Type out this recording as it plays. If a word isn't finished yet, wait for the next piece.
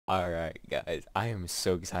Alright guys, I am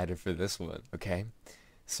so excited for this one, okay?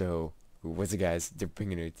 So, what's it guys,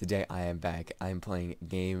 Derpy. Today I am back. I am playing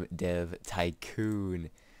game Dev Tycoon.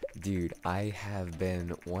 Dude, I have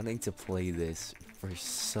been wanting to play this for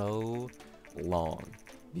so long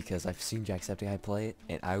because I've seen Jacksepticeye play it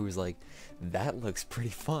and I was like, that looks pretty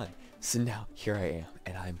fun. So now, here I am,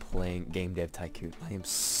 and I'm playing game Dev Tycoon. I am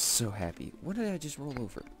so happy. What did I just roll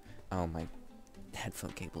over? Oh my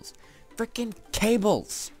headphone cables. Freaking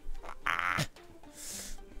cables! Ah.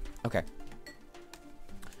 Okay.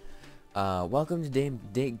 Welcome to Game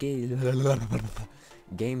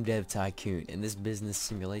Dev Tycoon. In this business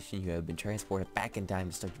simulation, you have been transported back in time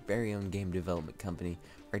to start your very own game development company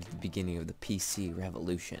right at the beginning of the PC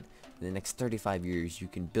revolution. In the next 35 years, you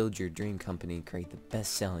can build your dream company, create the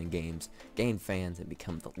best-selling games, gain fans, and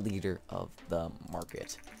become the leader of the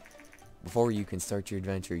market. Before you can start your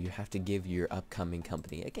adventure, you have to give your upcoming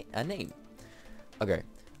company a name. Okay,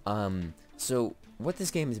 so what this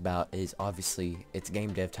game is about is obviously it's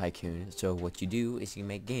Game Dev Tycoon. So what you do is you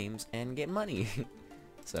make games and get money.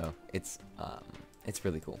 So it's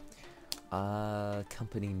really cool.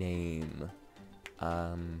 Company name.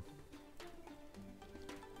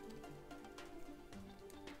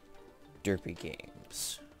 Derpy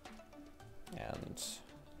Games. And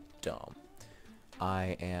dumb.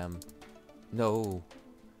 I am no.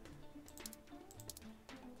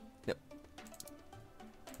 Nope.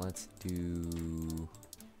 Let's do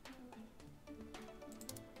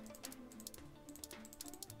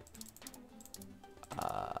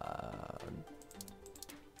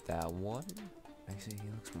that one. Actually, he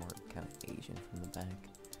looks more kind of Asian from the back.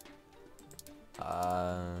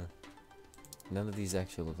 None of these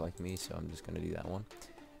actually look like me, so I'm just gonna do that one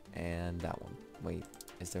and that one. Wait,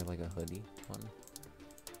 is there like a hoodie one?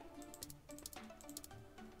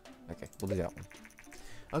 Okay, we'll do that one.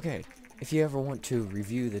 Okay, if you ever want to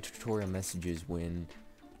review the tutorial messages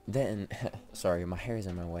sorry, my hair is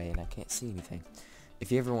in my way and I can't see anything.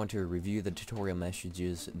 If you ever want to review the tutorial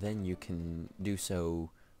messages, then you can do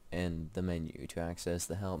so in the menu. To access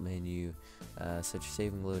the help menu, such as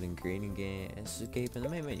saving, loading, creating game, escape in the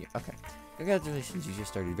main menu. Okay. Congratulations, you just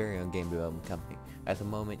started your very own game development company. At the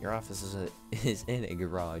moment, your office is in a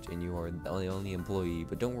garage and you are the only employee,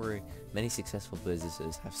 but don't worry, many successful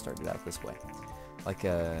businesses have started out this way. Like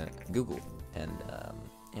Google and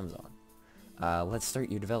Amazon. Let's start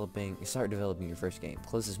developing your first game.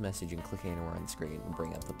 Close this message and click anywhere on the screen and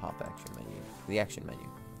bring up the action menu.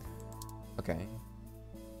 Okay.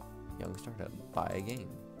 Young startup. Buy a game.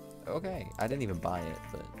 Okay. I didn't even buy it,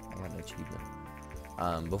 but I got an achievement.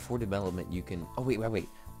 Before development, you can. Oh wait.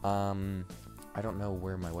 I don't know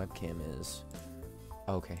where my webcam is.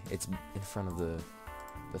 Okay, it's in front of the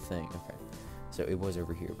thing. Okay. So it was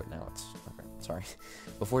over here, but now it's okay. Sorry.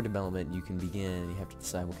 Before development, you can begin. You have to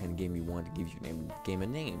decide what kind of game you want to give your game a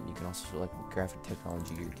name. You can also select what graphic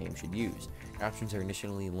technology your game should use. Your options are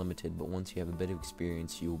initially limited, but once you have a bit of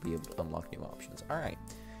experience, you will be able to unlock new options. All right,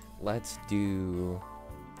 let's do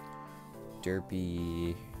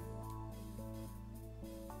Derpy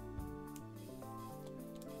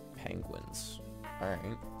Penguins. All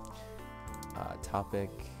right.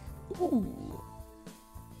 Topic. Ooh.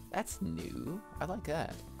 That's new. I like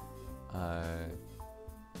that.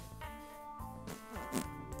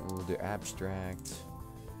 We'll do abstract,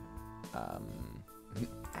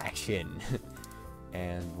 action,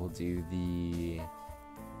 and we'll do the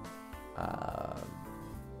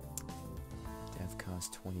dev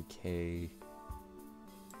cost 20K.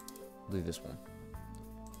 We'll do this one.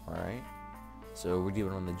 All right. So we're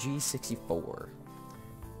doing on the G64.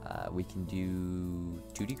 We can do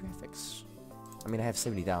 2D graphics. I mean, I have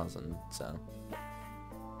 70,000, so.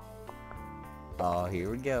 Oh, here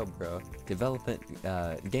we go, bro.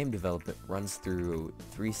 Game development runs through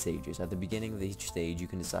 3 stages. At the beginning of each stage, you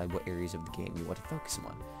can decide what areas of the game you want to focus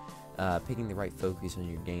on. Picking the right focus on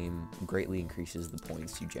your game greatly increases the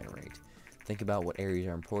points you generate. Think about what areas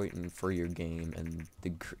are important for your game and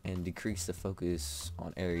decrease the focus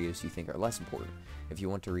on areas you think are less important. If you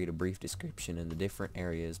want to read a brief description in the different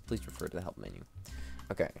areas, please refer to the help menu.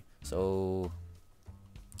 Okay, so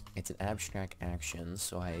it's an abstract action,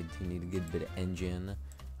 so I do need a good bit of engine,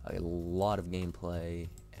 a lot of gameplay,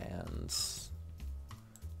 and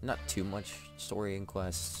not too much story and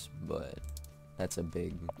quests, but that's a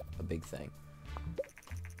big thing.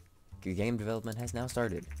 Your game development has now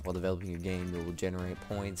started. While developing your game, you will generate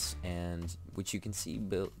points, and which you can see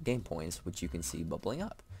game points, which you can see bubbling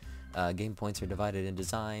up. Game points are divided in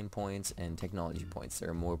design points and technology points. There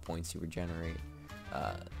are more points you will generate.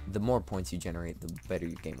 The more points you generate, the better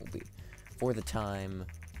your game will be. From time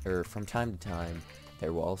to time,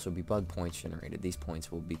 There will also be bug points generated. These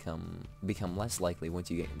points will become less likely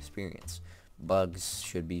once you gain experience. Bugs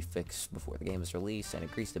should be fixed before the game is released and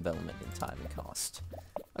increase development in time and cost.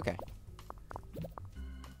 Okay.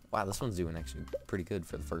 Wow, this one's doing actually pretty good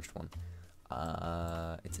for the first one.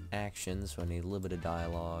 It's an action, so I need a little bit of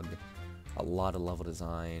dialogue, a lot of level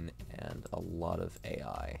design, and a lot of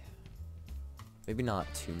AI. Maybe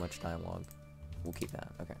not too much dialogue. We'll keep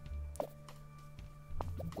that. Okay.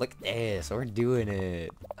 Look at this, we're doing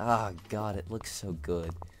it. Ah, God, it looks so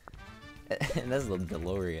good. And that's the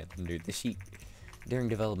DeLorean under the sheet. During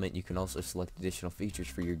development, you can also select additional features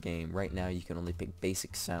for your game. Right now, you can only pick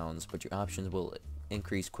basic sounds, but your options will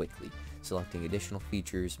increase quickly. Selecting additional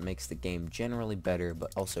features makes the game generally better,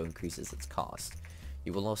 but also increases its cost.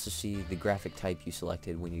 You will also see the graphic type you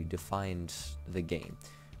selected when you defined the game,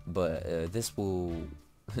 but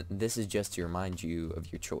this is just to remind you of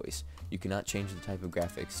your choice. You cannot change the type of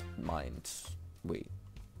graphics. Wait.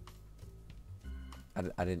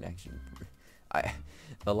 I didn't actually.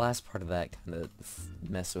 The last part of that kind of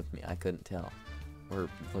messed with me. I couldn't tell. Or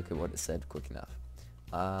look at what it said quick enough.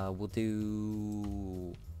 We'll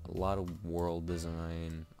do a lot of world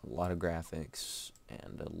design, a lot of graphics,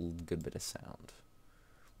 and a good bit of sound.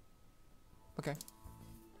 Okay,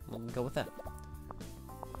 we'll go with that.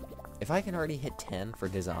 If I can already hit 10 for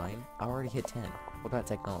design, I already hit 10. What about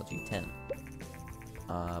technology? 10.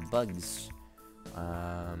 Bugs.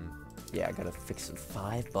 Yeah, I gotta fix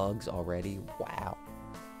 5 bugs already. Wow.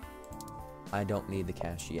 I don't need the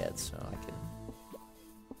cash yet, so I can...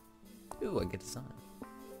 Ooh, I get design.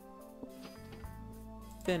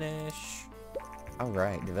 Finish.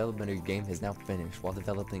 Alright, development of your game has now finished. While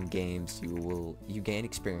developing games, you gain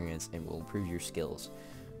experience and will improve your skills.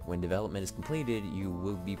 When development is completed, you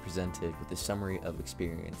will be presented with a summary of the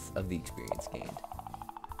experience gained.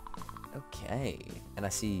 Okay, and I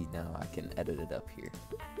see now I can edit it up here.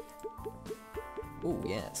 Oh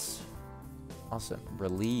yes, awesome.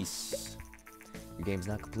 Release. Your game's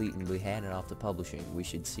not complete and we hand it off to publishing. We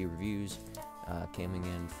should see reviews coming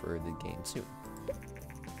in for the game soon.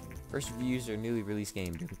 First reviews are newly released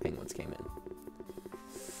game. Derpy Penguins came in.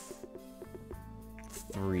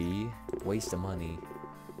 3, waste of money.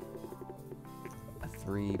 A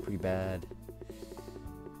 3, pretty bad.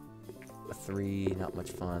 A 3, not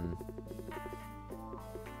much fun.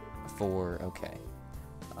 A 4, okay.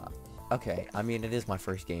 Okay, I mean, it is my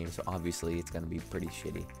first game, so obviously it's going to be pretty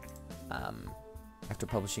shitty. After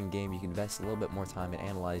publishing a game, you can invest a little bit more time in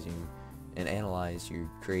analyze your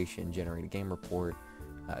creation, generate a game report,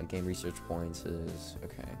 game research points is,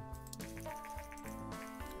 okay.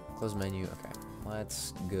 Close menu, okay.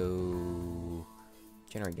 Let's go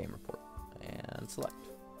generate game report, and select.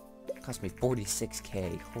 Cost me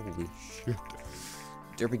 46k, holy shit.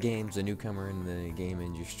 Derpy Games, a newcomer in the game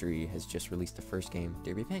industry, has just released the first game,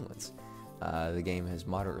 Derpy Penguins. The game has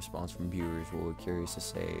moderate response from viewers. We're curious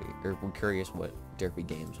what Derpy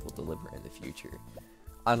Games will deliver in the future.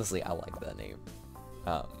 Honestly, I like that name.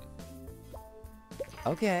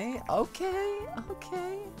 Okay.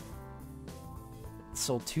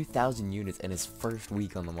 Sold 2,000 units in its first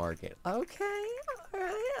week on the market. Okay,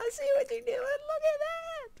 alright, I see what you're doing. Look at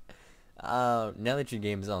that! Now that your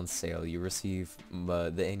game is on sale, you receive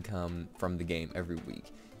the income from the game every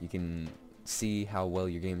week. You can see how well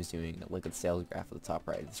your game is doing. Look at the sales graph at the top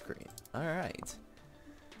right of the screen. Alright.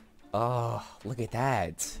 Oh, look at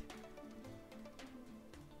that.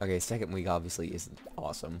 Okay, second week obviously isn't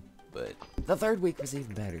awesome, but the third week was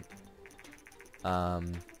even better.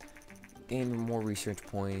 Gain more research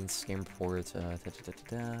points, game reports,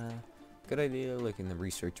 Good idea, look in the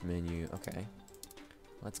research menu. Okay.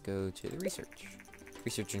 Let's go to the research.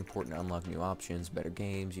 Research is important to unlock new options, better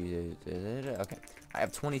games, okay. I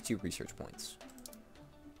have 22 research points.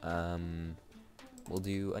 We'll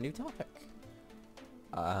do a new topic.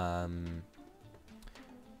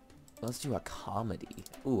 Let's do a comedy.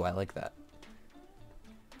 Ooh, I like that.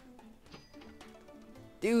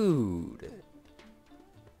 Dude.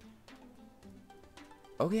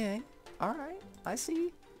 Okay. Alright. I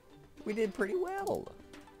see. We did pretty well.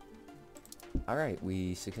 Alright,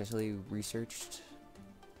 we successfully researched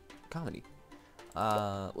comedy.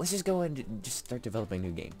 Let's just go ahead and just start developing a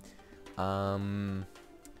new game.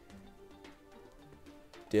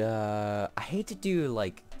 I hate to do,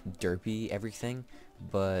 like, Derpy everything,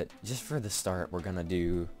 but just for the start, we're gonna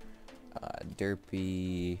do,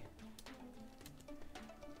 Derpy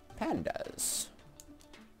Pandas.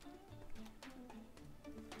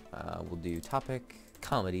 We'll do topic,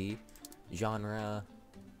 comedy, genre,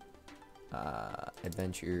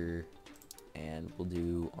 adventure, and we'll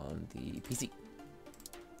do on the PC.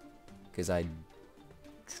 Because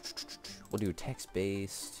We'll do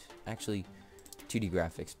text-based, actually 2D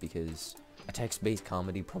graphics, because a text-based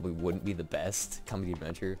comedy probably wouldn't be the best comedy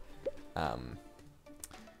adventure.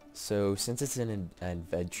 So since it's an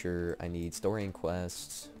adventure, I need story and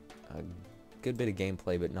quests, a good bit of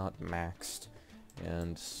gameplay but not maxed,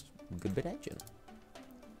 and a good bit of engine.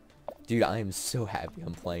 Dude, I am so happy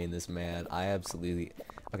I'm playing this, man. I absolutely...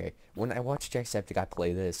 Okay, when I watched Jacksepticeye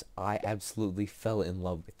play this, I absolutely fell in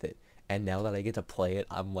love with it. And now that I get to play it,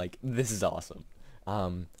 I'm like, this is awesome.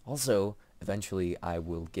 Also, eventually I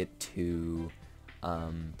will get to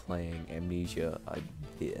playing Amnesia.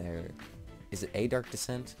 Is it A Dark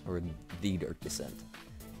Descent or The Dark Descent?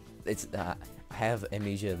 It's I have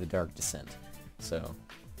Amnesia: The Dark Descent, so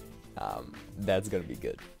that's gonna be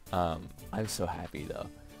good. I'm so happy though.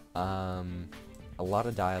 A lot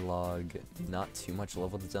of dialogue, not too much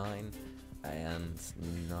level design, and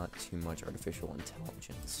not too much artificial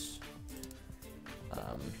intelligence.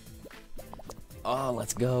 Oh,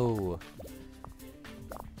 let's go!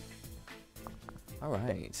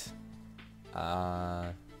 Alright.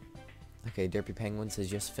 Okay, Derpy Penguins has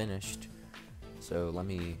just finished. So let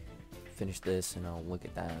me finish this and I'll look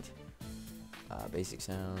at that. Basic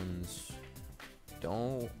sounds.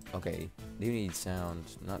 Okay, do need sound,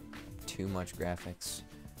 not too much graphics,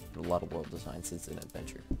 but a lot of world design since it's an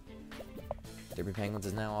adventure. Derpy Penguins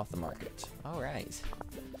is now off the market. Alright.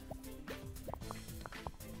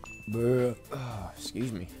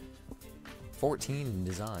 Excuse me. 14 in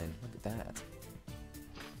design. Look at that.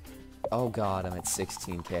 Oh god, I'm at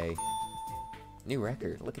 16k. New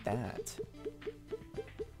record. Look at that.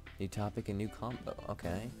 New topic and new combo.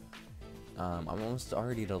 Okay. I'm almost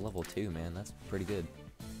already to level 2, man. That's pretty good.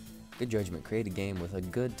 Good judgment. Create a game with a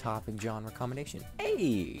good topic genre combination.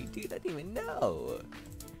 Hey, dude, I didn't even know.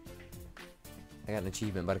 I got an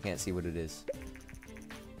achievement, but I can't see what it is.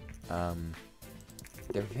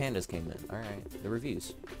 The pandas came in. Alright, the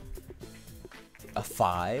reviews. A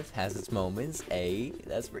 5 has its moments. A,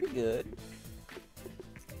 that's pretty good.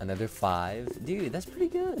 Another 5. Dude, that's pretty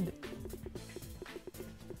good.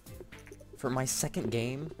 For my second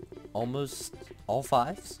game, almost all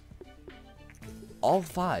 5s? All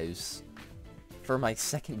 5s for my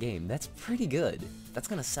second game. That's pretty good. That's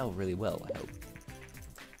gonna sell really well, I hope.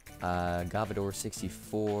 Gavador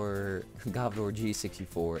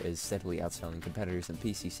G64 is steadily outselling competitors in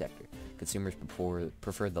the PC sector. Consumers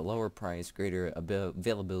prefer the lower price, greater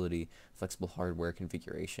availability, flexible hardware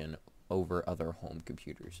configuration over other home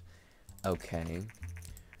computers. Okay.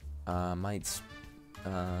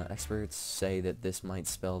 Experts say that this might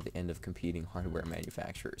spell the end of competing hardware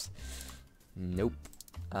manufacturers. Nope.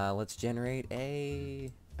 Let's generate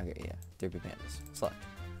a... Okay, yeah. Derpy Pandas. Select.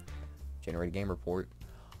 Generate a game report.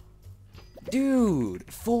 Dude!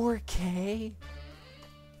 4K?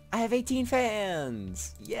 I have 18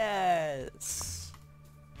 fans! Yes!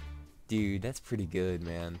 Dude, that's pretty good,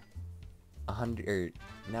 man. 100...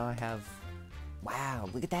 Now I have... Wow,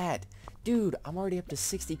 look at that! Dude, I'm already up to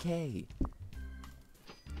 60k!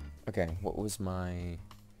 Okay, what was my...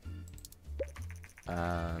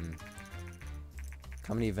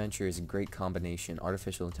 Comedy adventure is a great combination.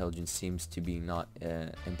 Artificial intelligence seems to be not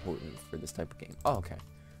important for this type of game. Oh, okay.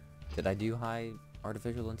 Did I do high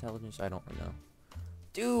artificial intelligence? I don't know.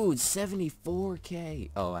 Dude,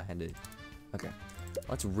 74k! Oh, I had to... Okay.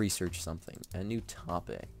 Let's research something. A new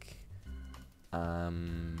topic. A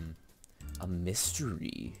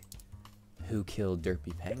mystery. Who killed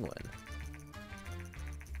Derpy Penguin?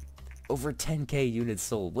 Over 10k units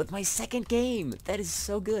sold with my second game! That is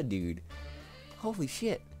so good, dude. Holy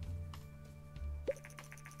shit.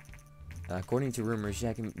 According to rumors,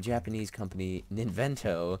 Japanese company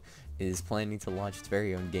Ninvento is planning to launch its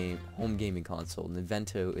very own home gaming console.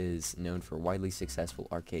 Ninvento is known for a widely successful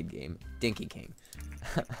arcade game, Dinky King.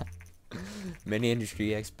 Many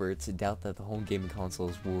industry experts doubt that the home gaming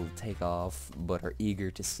consoles will take off, but are eager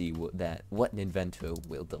to see what Ninvento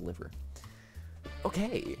will deliver.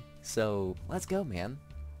 Okay, so let's go, man.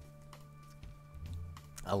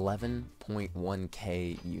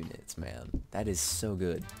 11.1k units, man. That is so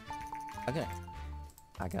good. Okay,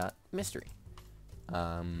 I got mystery.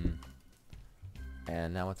 And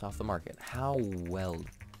now it's off the market. How well?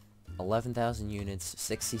 11,000 units,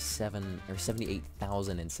 67 or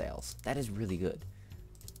 78,000 in sales. That is really good.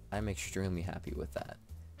 I'm extremely happy with that.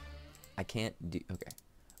 I can't do... Okay.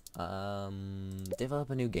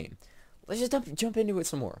 Develop a new game. Let's just jump into it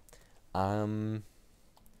some more.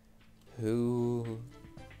 Who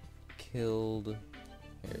killed...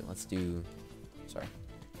 Here, let's do... Sorry.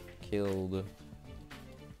 Killed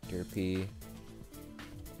Derpy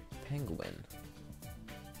Penguin.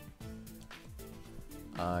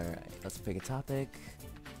 Alright, let's pick a topic.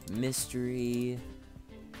 mystery,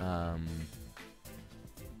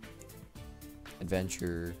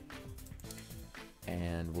 adventure,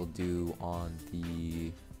 and we'll do on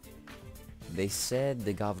the... They said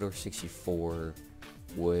the Commodore 64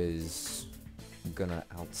 was gonna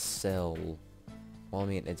outsell... Well, I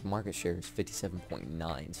mean, its market share is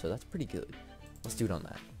 57.9, so that's pretty good. Let's do it on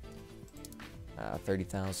that.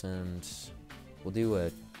 30,000. We'll do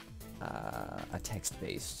a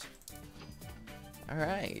text-based.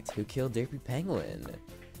 Alright, who killed Derpy Penguin?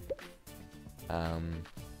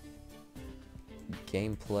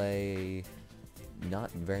 Gameplay, not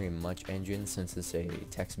very much engine since it's a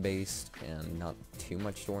text-based and not too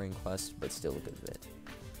much story and quest, but still a good bit.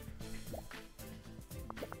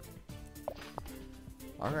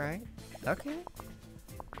 Alright, okay.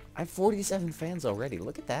 I have 47 fans already,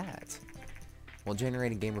 look at that. While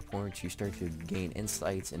generating game reports, you start to gain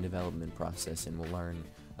insights in development process and will learn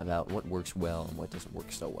about what works well and what doesn't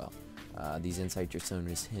work so well. These insights are shown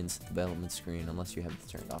as hints at the development screen unless you have it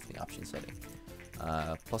turned off in the option setting.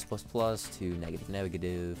 Plus plus plus to negative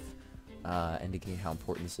negative, indicate how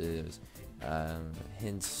important this is.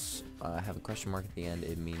 Hints have a question mark at the end.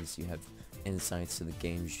 It means you have insights to the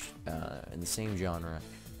game in the same genre,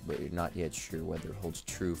 but you're not yet sure whether it holds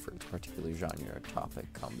true for its particular genre or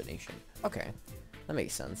topic combination. Okay, that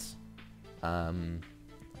makes sense.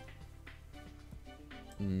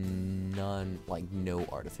 No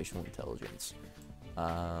artificial intelligence.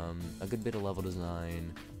 A good bit of level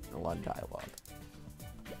design, and a lot of dialogue.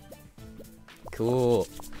 Cool.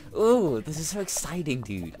 Ooh, this is so exciting,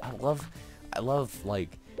 dude. I love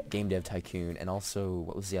like Game Dev Tycoon, and also,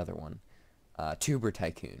 what was the other one? Tuber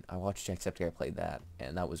Tycoon. I watched Jacksepticeye play that,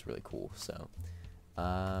 and that was really cool. So,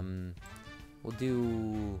 we'll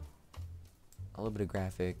do a little bit of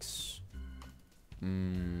graphics.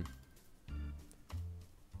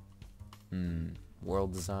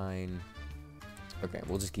 World design. Okay,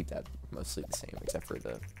 we'll just keep that mostly the same, except for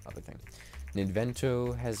the other thing.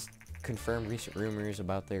 Nintendo has confirmed recent rumors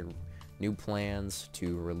about their new plans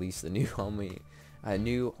to release the new home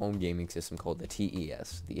gaming system called the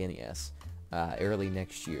TES, the NES. Early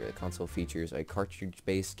next year. The console features a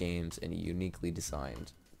cartridge-based games and a uniquely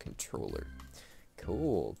designed controller.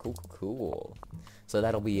 Cool, cool, cool, cool. So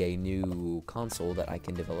that'll be a new console that I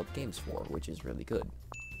can develop games for, which is really good.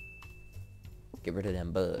 Get rid of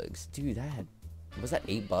them bugs. Dude, was that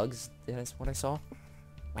 8 bugs? That's what I saw?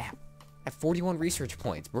 Wow. I have 41 research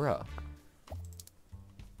points, bruh.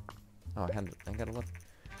 Oh, I gotta look.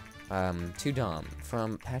 To Dom,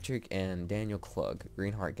 from Patrick and Daniel Klug,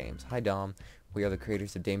 Greenheart Games. Hi Dom, we are the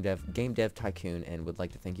creators of Game Dev Tycoon and would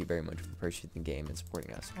like to thank you very much for purchasing the game and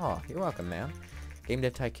supporting us. Oh, you're welcome, man. Game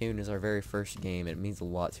Dev Tycoon is our very first game, and it means a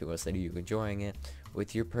lot to us that you're enjoying it.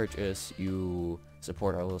 With your purchase, you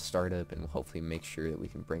support our little startup and will hopefully make sure that we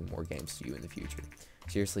can bring more games to you in the future.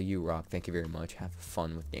 Seriously, you rock. Thank you very much. Have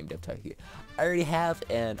fun with Game Dev Tycoon. I already have,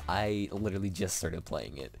 and I literally just started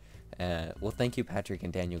playing it. Well, thank you, Patrick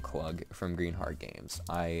and Daniel Klug from Greenheart Games.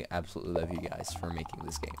 I absolutely love you guys for making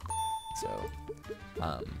this game. So,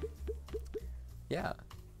 yeah.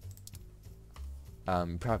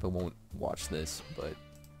 Probably won't watch this, but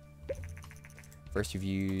first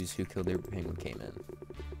reviews, Who Killed Derpy Penguin came in.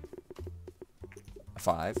 A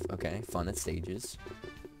 5, okay, fun at stages.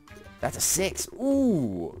 That's a 6,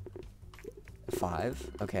 ooh! A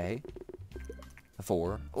 5, okay. A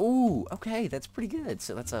 4, ooh, okay, that's pretty good.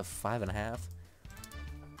 So that's a 5.5.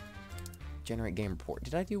 Generate game report.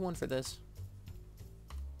 Did I do one for this?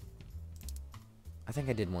 I think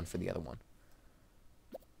I did one for the other one.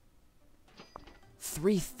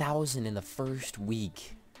 3,000 in the first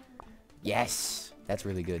week. Yes, that's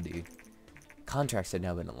really good, dude. Contracts have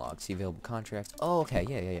now been unlocked. See available contracts. Oh,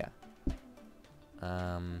 okay,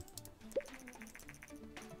 yeah.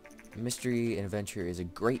 Mystery and adventure is a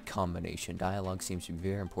great combination. Dialogue seems to be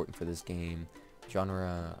very important for this game.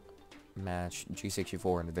 Genre match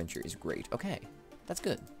G64 and adventure is great. Okay, that's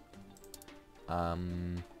good.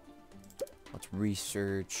 Let's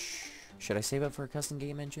research. Should I save up for a custom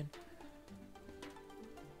game engine?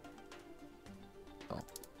 Oh,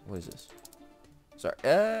 what is this? Sorry.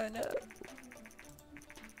 No.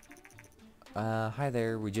 Hi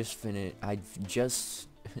there. We just finished.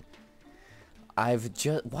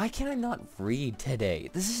 Why can I not read today?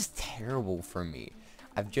 This is terrible for me.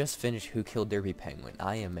 I've just finished Who Killed Derpy Penguin.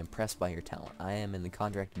 I am impressed by your talent. I am in the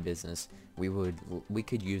contracted business. We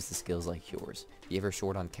could use the skills like yours. If you ever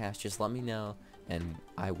short on cash, just let me know, and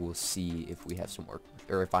I will see if we have some work,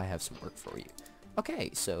 or if I have some work for you. Okay,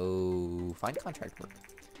 so find contract work.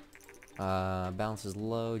 Balance is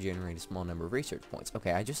low. Generate a small number of research points.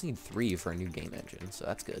 Okay, I just need 3 for a new game engine, so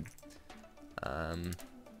that's good.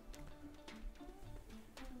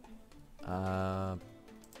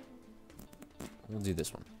 We'll do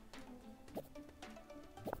this one.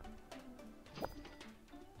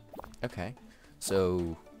 Okay,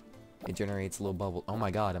 so it generates a little bubble. Oh my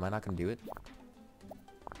god, am I not gonna do it?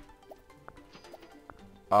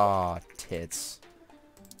 Ah, tits.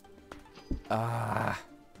 Ah.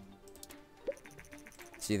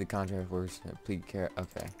 See the contract works. Plead care.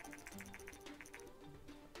 Okay.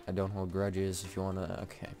 I don't hold grudges. If you wanna.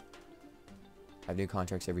 Okay. I have new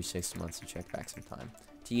contracts every 6 months to check back sometime.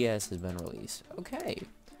 TS has been released. Okay.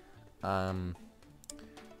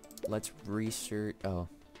 Let's research. Oh.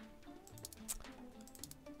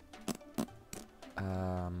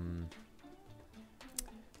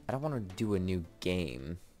 I don't want to do a new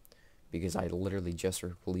game because I literally just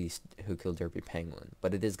released Who Killed Derpy Penguin,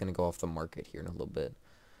 but it is going to go off the market here in a little bit.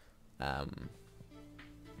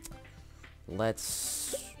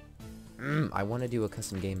 Let's... I want to do a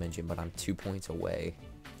custom game engine, but I'm 2 points away.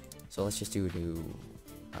 So let's just do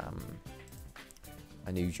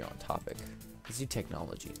a new genre topic. Let's do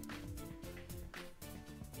technology.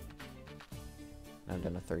 I've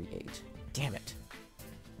done a 38. Damn it.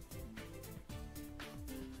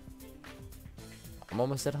 I'm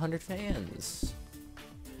almost at 100 fans.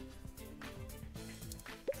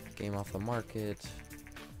 Game off the market.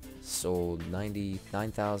 Sold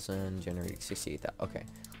 99,000, generating 68,000. Okay,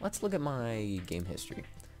 let's look at my game history.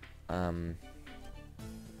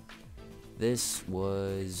 This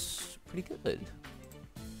was pretty good.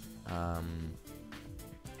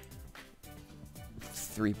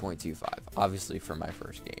 3.25, obviously for my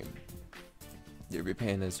first game. Derpy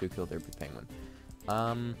Pandas, Who Killed Derpy Penguin.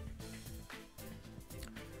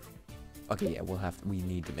 Okay, yeah, we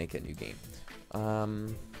need to make a new game.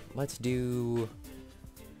 Let's do,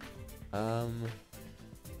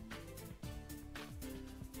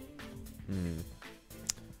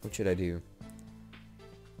 what should I do?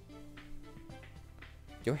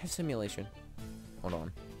 Do I have simulation? Hold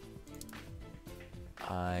on.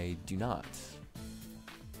 I do not.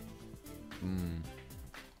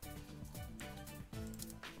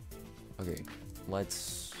 Okay,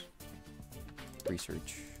 let's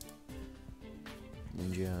research.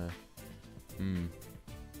 Ninja.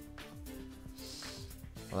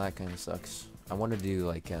 Well, that kind of sucks. I want to do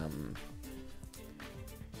like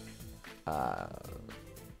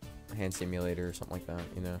hand simulator or something like that,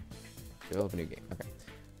 you know. Develop a new game. Okay.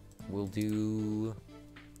 We'll do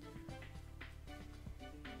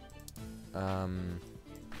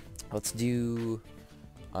let's do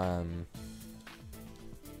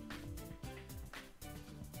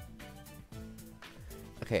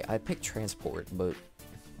okay, I picked transport, but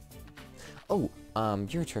oh,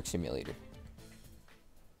 Euro Truck Simulator.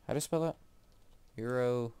 How do you spell that?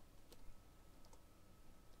 Euro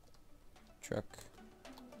Truck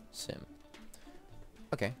Sim.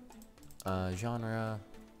 Okay. Genre.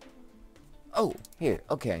 Oh, here.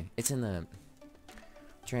 Okay, it's in the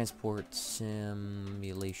transport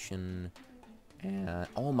simulation. And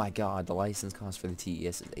oh my god, the license cost for the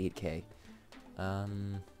TES is 8K.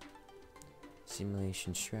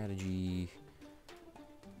 Simulation strategy.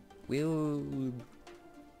 We'll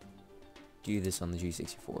do this on the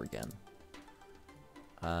G64 again.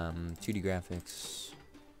 2D graphics.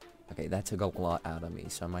 Okay, that took a lot out of me,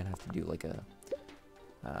 so I might have to do like a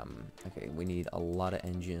okay, we need a lot of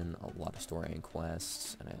engine, a lot of story and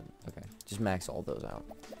quests, and okay, just max all those out.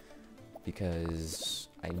 Because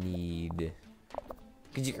I need...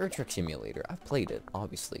 Because Euro Truck Simulator, I've played it,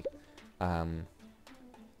 obviously.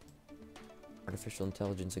 Artificial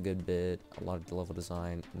intelligence a good bit, a lot of level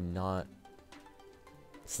design, not...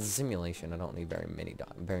 Since it's a simulation, I don't need very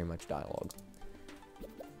much dialogue.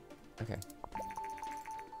 Okay.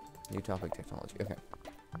 New topic, technology, okay.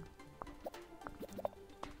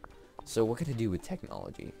 So what could I do with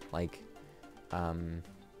technology? Like,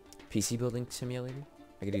 PC building simulator?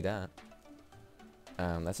 I could do that.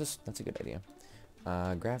 That's a good idea.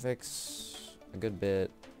 Graphics, a good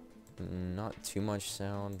bit. Not too much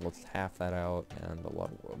sound. Let's half that out, and a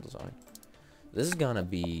lot of world design. This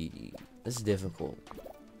is difficult.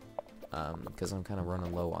 Because I'm kind of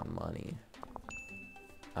running low on money.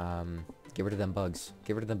 Get rid of them bugs.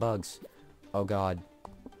 Get rid of them bugs. Oh god.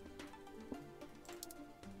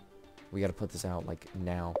 We gotta put this out, like,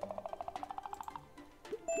 now.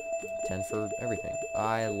 10 for everything.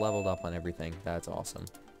 I leveled up on everything. That's awesome.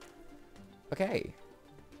 Okay.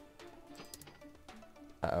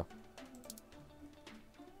 Uh-oh.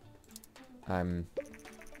 I'm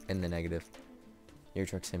in the negative. Your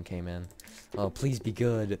truck sim came in. Oh, please be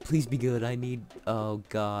good. Please be good. I need... Oh,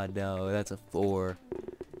 God, no. That's a 4.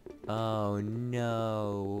 Oh,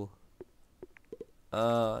 no.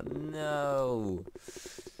 Oh, no.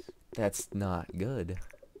 That's not good.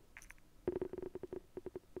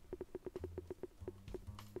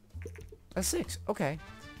 A 6. Okay.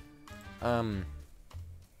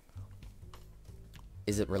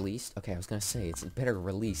 Is it released? Okay, I was gonna say it's better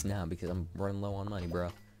release now because I'm running low on money, bro.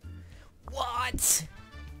 What?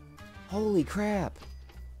 Holy crap!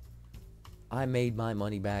 I made my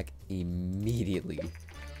money back immediately.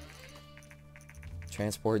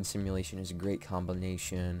 Transport and simulation is a great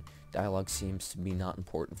combination. Dialogue seems to be not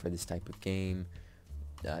important for this type of game.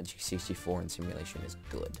 G64 and simulation is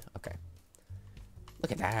good. Okay.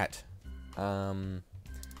 Look at that.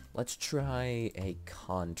 Let's try a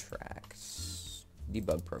contract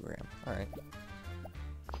debug program. All right.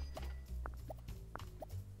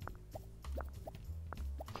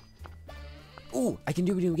 Ooh, I can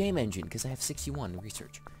do a new game engine because I have 61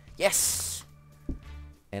 research. Yes!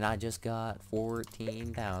 And I just got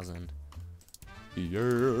 14,000.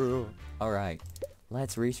 Yeah. Alright,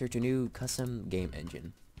 let's research a new custom game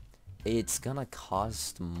engine. It's gonna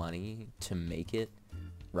cost money to make it,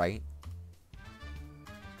 right?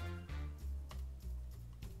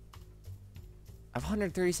 I have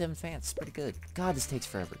 137 fans, it's pretty good. God, this takes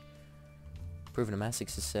forever. Proven a massive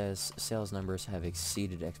success, sales numbers have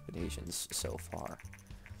exceeded expectations so far.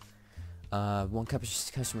 One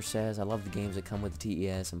customer says, I love the games that come with the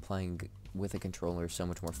TES, and playing with a controller is so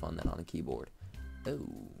much more fun than on a keyboard. Oh.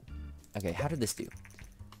 Okay, how did this do?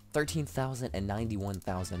 13,000 and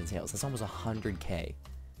 91,000 in sales. That's almost 100K,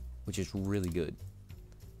 which is really good.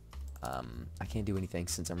 I can't do anything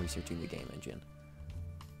since I'm researching the game engine.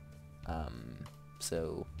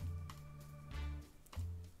 So...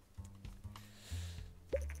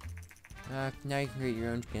 now you can create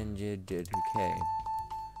your own engine. Okay.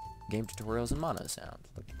 Game tutorials and mono sound.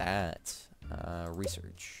 Look at that.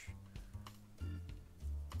 Research.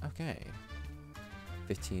 Okay.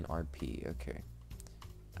 15 RP. Okay.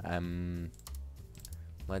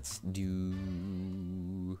 Let's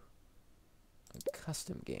do a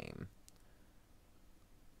custom game.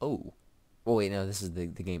 Oh. Oh wait, no, this is the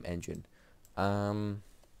game engine.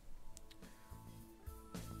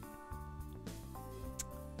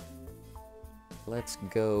 Let's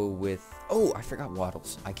go with... Oh, I forgot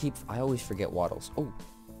Waddles. I always forget Waddles. Oh,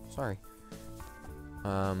 sorry.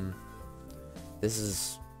 This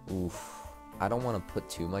is... Oof. I don't want to put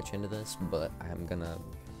too much into this, but I'm gonna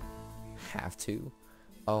have to.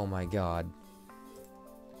 Oh my god.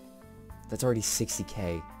 That's already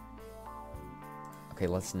 60K. Okay,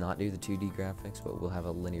 let's not do the 2D graphics, but we'll have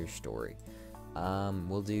a linear story.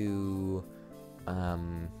 We'll do...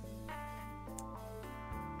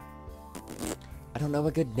 I don't know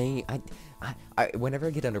a good name. Whenever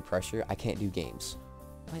I get under pressure, I can't do games.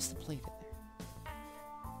 Why is the plate in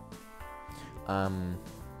there?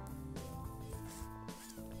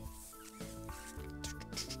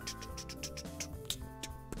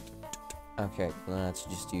 Okay, let's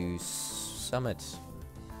just do Summit.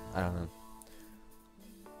 I don't know.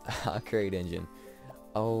 Create engine.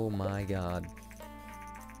 Oh my god.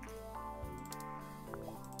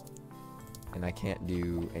 And I can't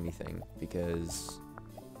do anything because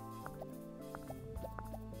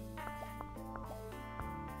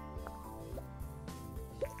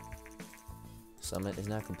Summit is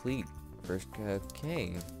not complete. First,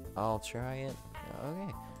 okay, I'll try it.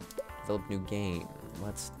 Okay, develop new game.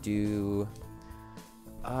 Let's do.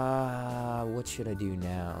 What should I do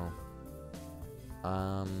now?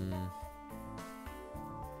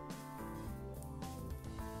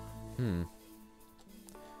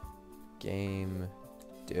 Game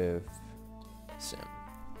dev sim.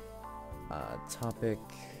 Topic.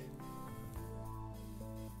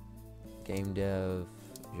 Game dev.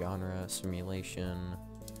 Genre. Simulation.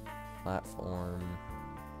 Platform.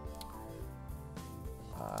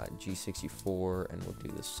 G64, and we'll do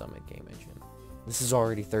the Summit game engine. This is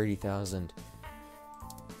already 30,000.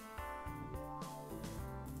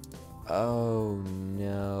 Oh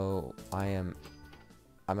no, I'm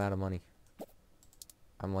out of money.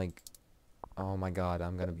 I'm like, oh my god,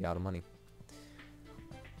 I'm gonna be out of money.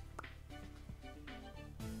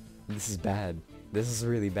 This is bad. This is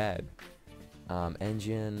really bad.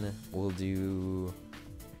 Engine, we'll do...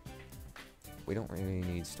 We don't really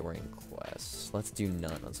need story and quests. Let's do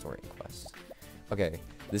none on story and quests. Okay,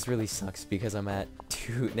 this really sucks because I'm at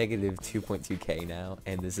negative 2.2k now,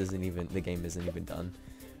 and this isn't even, the game isn't even done.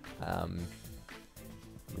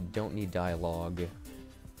 We don't need dialogue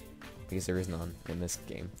because there is none in this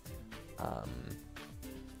game.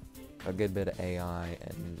 A good bit of AI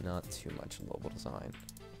and not too much level design.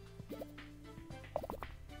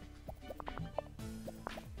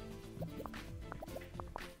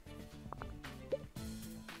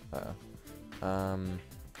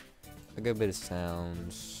 a good bit of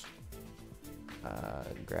sounds.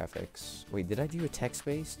 Graphics. Wait, did I do a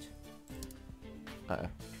text-based?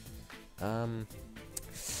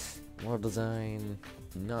 World design,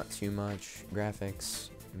 not too much. Graphics,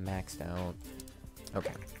 maxed out.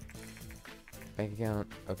 Okay. Bank account,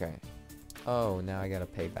 okay. Oh, now I gotta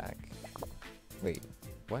pay back. Wait,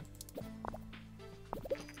 what?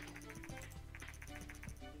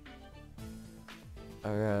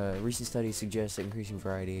 Recent studies suggest that increasing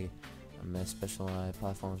variety of specialized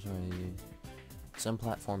platforms. Some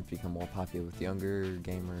platforms become more popular with younger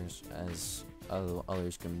gamers, as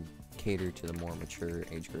others can cater to the more mature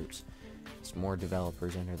age groups. As more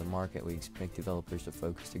developers enter the market, we expect developers to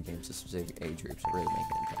focus their games to specific age groups and really make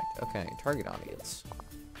an impact. Okay, target audience.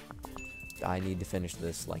 I need to finish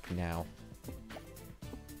this, like, now.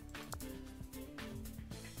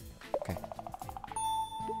 Okay.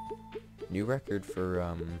 New record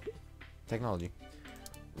for, technology.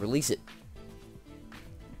 Release it!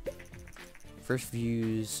 First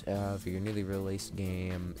views for your newly released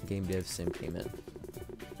game dev sim came in.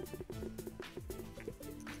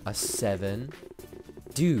 A 7?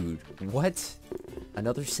 Dude, what?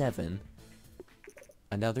 Another 7?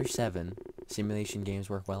 Another 7? Simulation games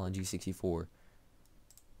work well on G64.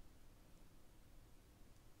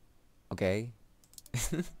 Okay.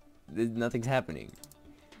 Nothing's happening.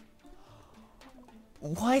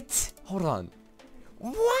 What? Hold on.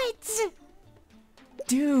 What?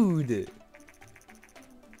 Dude!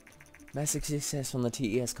 Massive success on the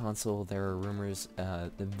TES console. There are rumors,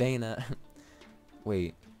 the Vena...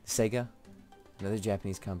 Wait, Sega? Another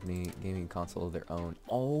Japanese company, gaming console of their own.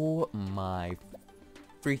 Oh my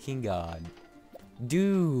freaking god.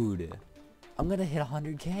 Dude! I'm gonna hit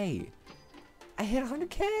 100K! I hit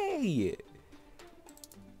 100K!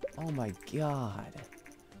 Oh my god.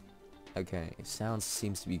 Okay, sound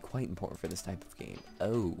seems to be quite important for this type of game.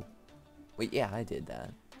 Oh. Wait, yeah, I did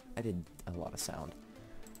that. I did a lot of sound.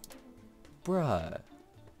 Bruh.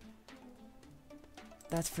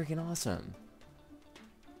 That's freaking awesome.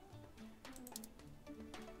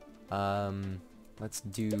 Let's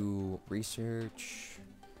do research.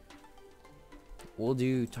 We'll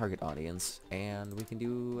do target audience, and we can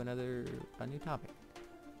do a new topic.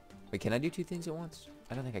 Wait, can I do 2 things at once?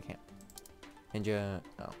 I don't think I can. Ninja,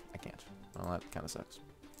 oh, I can't. Well, that kind of sucks.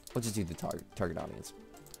 We'll just do the target audience.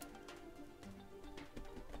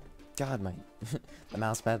 God, my the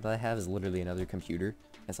mouse pad that I have is literally another computer.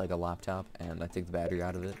 It's like a laptop, and I took the battery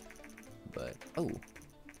out of it. But oh,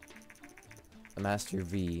 the Master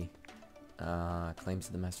V claims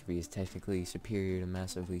that the Master V is technically superior to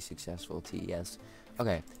massively successful TES.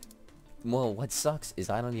 Okay, well, what sucks is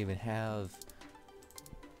I don't even have.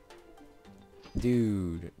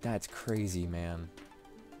 Dude, that's crazy, man.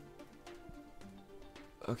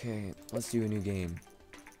 Okay, let's do a new game.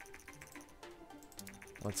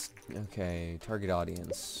 Okay, target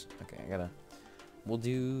audience. Okay, we'll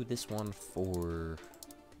do this one for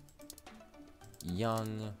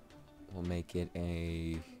young. We'll make it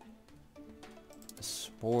a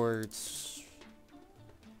sports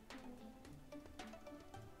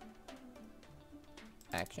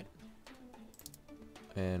action.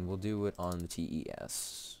 And we'll do it on the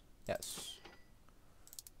TES. Yes.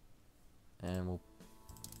 And we'll...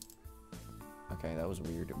 Okay, that was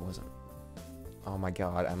weird. It wasn't. Oh my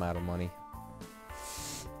god, I'm out of money.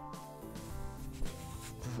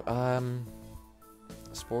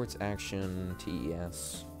 Sports action,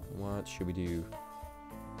 TES. What should we do?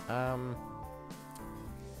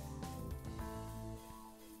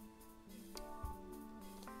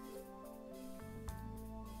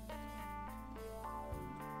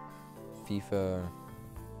 FIFA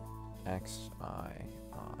XII.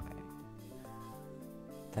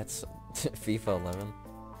 That's FIFA 11.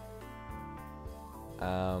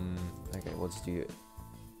 Okay, let's do it.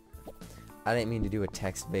 I didn't mean to do a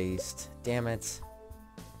text-based. Damn it.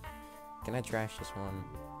 Can I trash this one?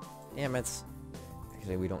 Damn it.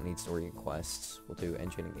 Actually, we don't need story and quests. We'll do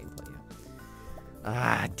engine and gameplay, yeah.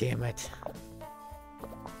 Ah, damn it.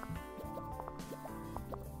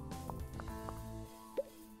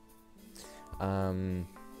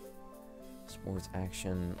 Sports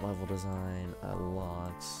action, level design, a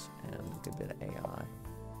lot, and a good bit of AI.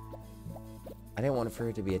 I didn't want for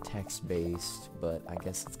it to be a text-based, but I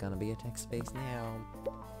guess it's gonna be a text-based now.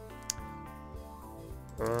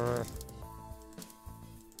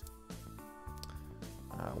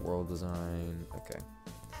 World design, okay.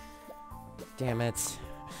 Damn it.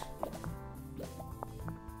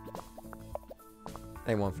 I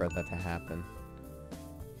didn't want for that to happen.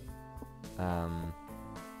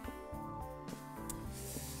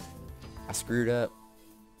 I screwed up.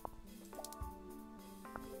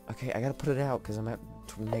 Okay, I gotta put it out because I'm at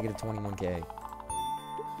negative 21k.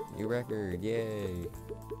 New record, yay.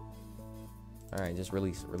 Alright, just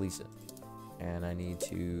release it. And I need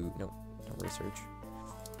to, no, don't research.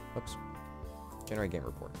 Oops. Generate game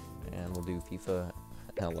report. And we'll do FIFA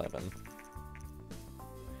 11.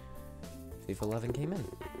 FIFA 11 came in.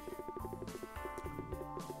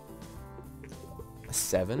 A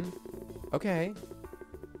 7? Okay.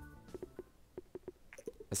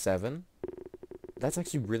 A 7? That's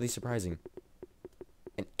actually really surprising.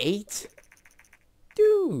 An 8?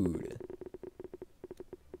 Dude!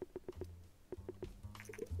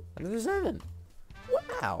 Another 7.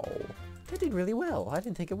 Wow! That did really well. I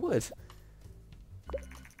didn't think it would.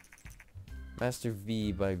 Master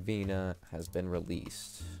V by Vina has been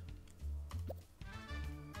released.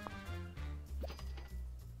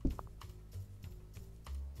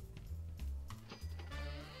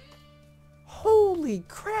 Holy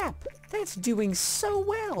crap! That's doing so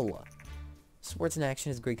well! Sports and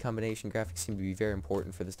action is a great combination. Graphics seem to be very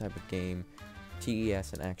important for this type of game.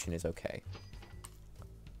 TES and action is okay.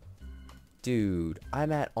 Dude,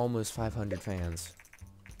 I'm at almost 500 fans.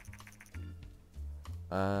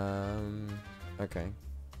 Okay.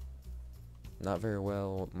 Not very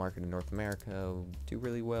well marketed in North America. Do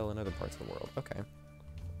really well in other parts of the world. Okay.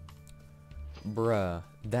 Bruh,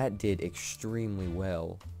 that did extremely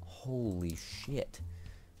well. Holy shit.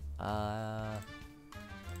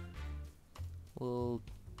 We'll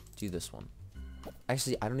do this one.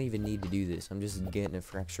 Actually, I don't even need to do this. I'm just getting it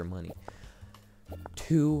for extra money.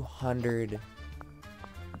 200.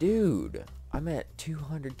 Dude, I'm at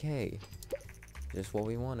 200k. Just what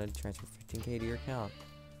we wanted. Transfer 15k to your account.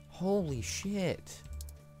 Holy shit.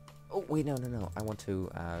 Oh, wait, no. I want to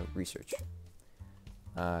research.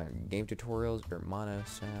 Game tutorials or mono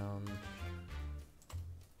sound.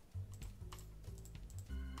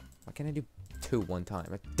 Why can't I do 2 one time?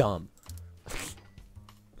 That's dumb.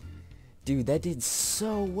 Dude, that did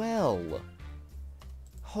so well.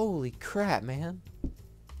 Holy crap, man.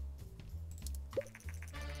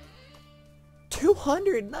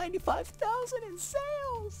 295,000 in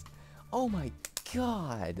sales. Oh my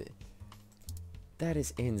god. That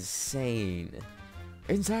is insane.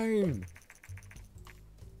 Insane.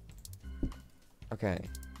 Okay.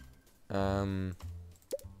 And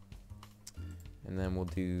then we'll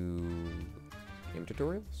do game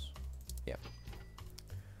tutorials. Yeah.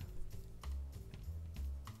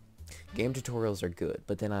 Game tutorials are good,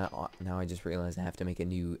 but then now I just realized I have to make a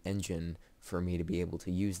new engine for me to be able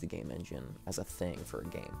to use the game engine as a thing for a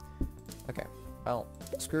game. Okay, well,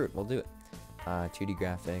 screw it, we'll do it. 2D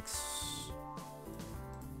graphics.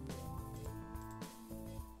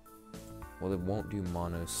 Well, it won't do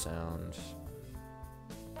mono sound.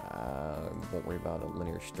 Won't worry about a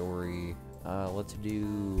linear story. Let's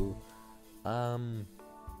do,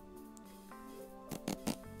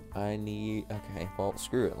 okay, well,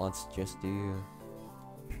 screw it. Let's just do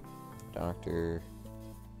Dr.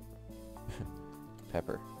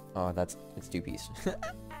 Pepper. Oh, it's 2 piece.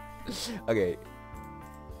 Okay.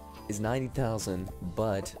 It's 90,000,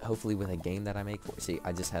 but hopefully with a game that I make for, see,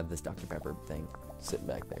 I just have this Dr. Pepper thing sitting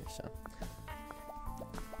back there, so.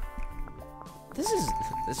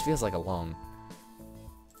 This feels like a long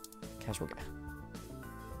casual guy.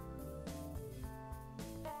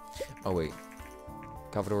 Oh, wait.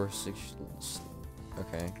 Commodore 6,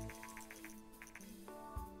 okay.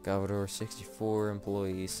 Commodore 64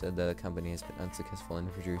 employees said that the company has been unsuccessful in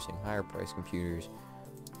producing higher priced computers.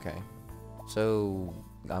 Okay. So,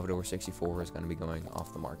 Commodore 64 is going to be going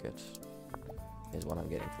off the market, is what I'm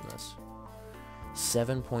getting from this.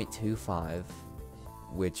 7.25,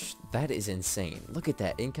 which, that is insane. Look at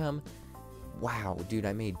that income. Wow, dude,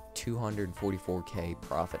 I made 244k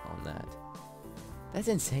profit on that. That's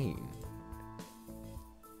insane.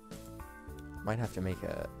 Might have to make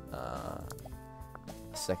a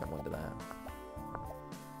second one to that.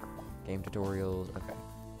 Game tutorials, okay.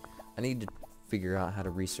 I need to figure out how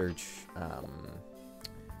to research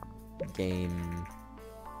game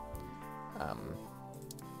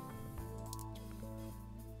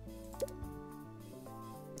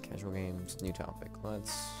casual games, new topic.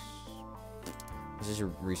 Let's just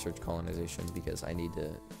research colonization because I need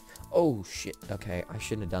to. Oh shit, okay, I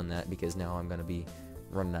shouldn't have done that because now I'm gonna be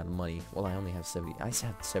running out of money. Well, I only have 70. I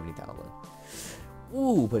have 70,000.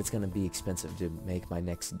 Ooh, but it's gonna be expensive to make my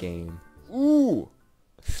next game. Ooh.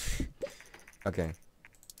 Okay.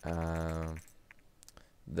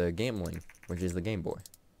 The Gambling, which is the Game Boy.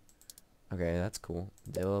 Okay, that's cool.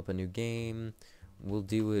 Develop a new game. We'll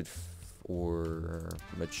do it for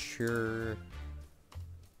mature.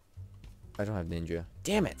 I don't have Ninja.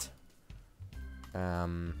 Damn it.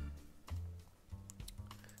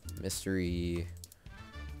 mystery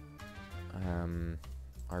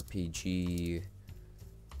RPG.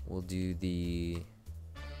 We'll do the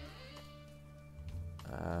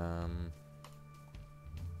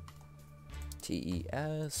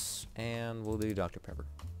TES, and we'll do Dr. Pepper.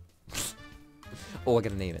 Oh, I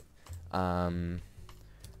gotta name it.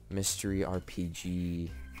 Mystery RPG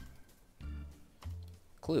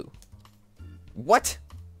Clue. What?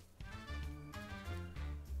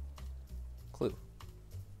 Clue.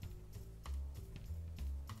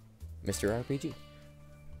 Mystery RPG.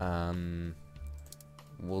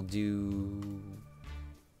 We'll do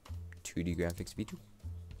 2D graphics V2.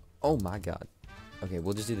 Oh my god. Okay,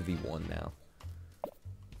 we'll just do the V1 now.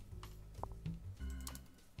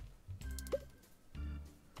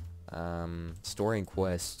 Story and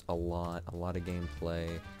quest, a lot of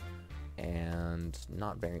gameplay, and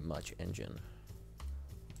not very much engine.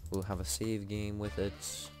 We'll have a save game with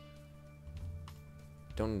it.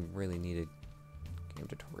 Don't really need a game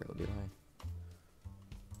tutorial, do I?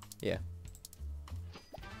 Yeah.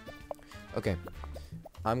 Okay.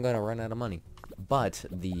 I'm gonna run out of money. But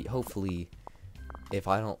hopefully, if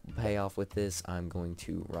I don't pay off with this, I'm going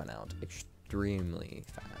to run out extremely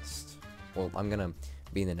fast. Well, I'm gonna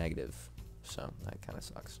be in the negative, so that kind of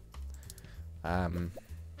sucks.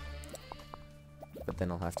 But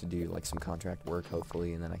then I'll have to do like some contract work,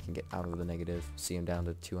 hopefully, and then I can get out of the negative. See, I'm down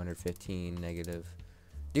to 215 negative.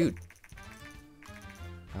 Dude!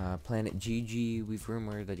 Planet GG, we've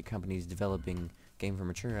rumored that your company is developing game for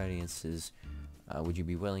mature audiences. Would you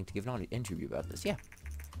be willing to give an interview about this? Yeah.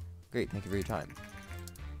 Great, thank you for your time.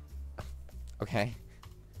 Okay.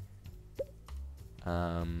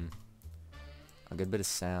 A good bit of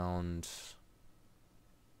sound.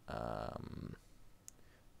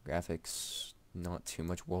 Graphics, not too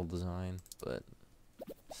much world design, but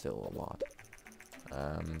still a lot.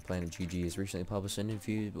 Planet GG has recently published an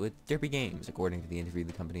interview with Derpy Games. According to the interview,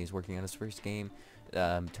 the company is working on its first game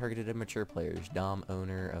targeted at mature players. Dom,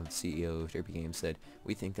 owner of CEO of Derpy Games, said,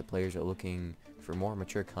 "We think that players are looking for more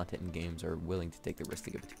mature content in games are willing to take the risk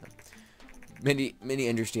to give it to them." Many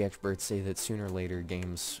industry experts say that sooner or later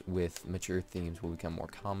games with mature themes will become more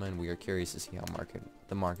common. We are curious to see how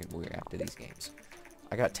the market will react to these games.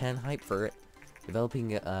 I got 10 hype for it.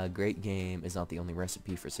 Developing a great game is not the only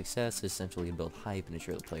recipe for success. It's essentially to build hype and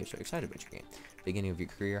ensure the players are excited about your game. Beginning of your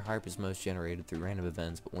career, hype is most generated through random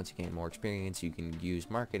events, but once you gain more experience, you can use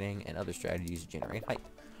marketing and other strategies to generate hype.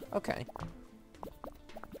 Okay.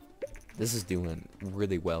 This is doing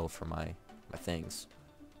really well for my things.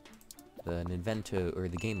 The Nintendo, or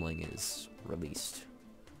the Game Link, is released.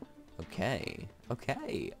 Okay.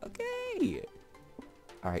 Okay. Okay.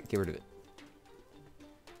 Alright, get rid of it.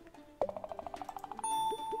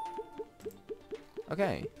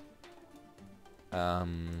 Okay.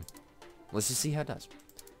 Let's just see how it does.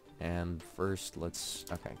 And first,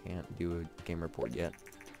 okay, can't do a game report yet.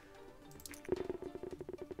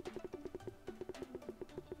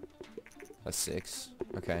 A 6.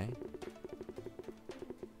 Okay.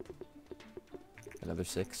 Another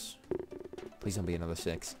 6. Please don't be another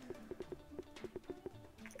 6.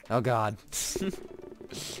 Oh god.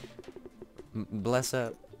 Bless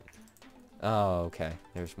up. Oh, okay.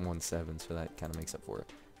 There's 1.7, so that kind of makes up for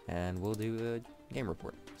it. And we'll do a game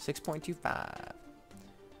report. 6.25.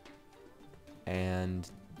 And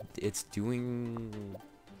it's doing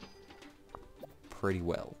pretty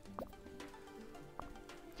well.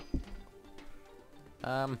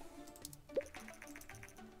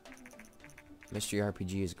 Mystery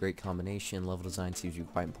RPG is a great combination. Level design seems to be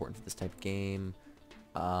quite important for this type of game.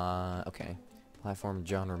 Okay. Platform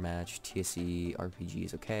genre match. TSE RPG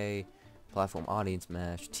is okay. Platform audience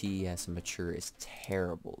match. TES and mature is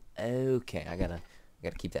terrible. Okay, I gotta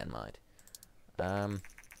keep that in mind.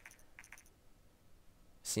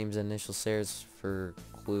 Seems initial sales for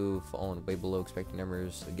Clue fallen way below expected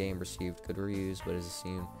numbers. The game received good reviews, but as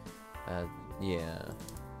assumed, yeah.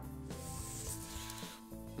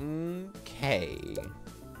 Okay.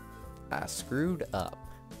 I screwed up.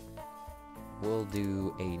 We'll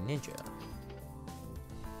do a ninja.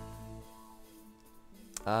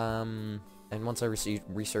 And once I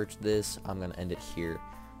research this, I'm gonna end it here.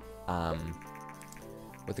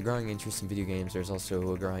 With the growing interest in video games, there's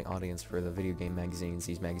also a growing audience for the video game magazines.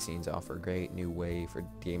 These magazines offer a great new way for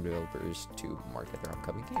game developers to market their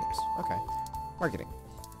upcoming games. Okay. Marketing.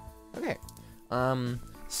 Okay.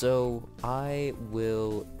 So I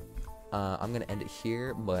will, I'm gonna end it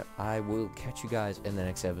here, but I will catch you guys in the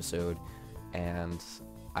next episode, and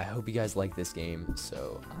I hope you guys like this game,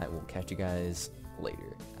 so I will catch you guys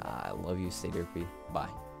later. I love you, stay derpy, bye.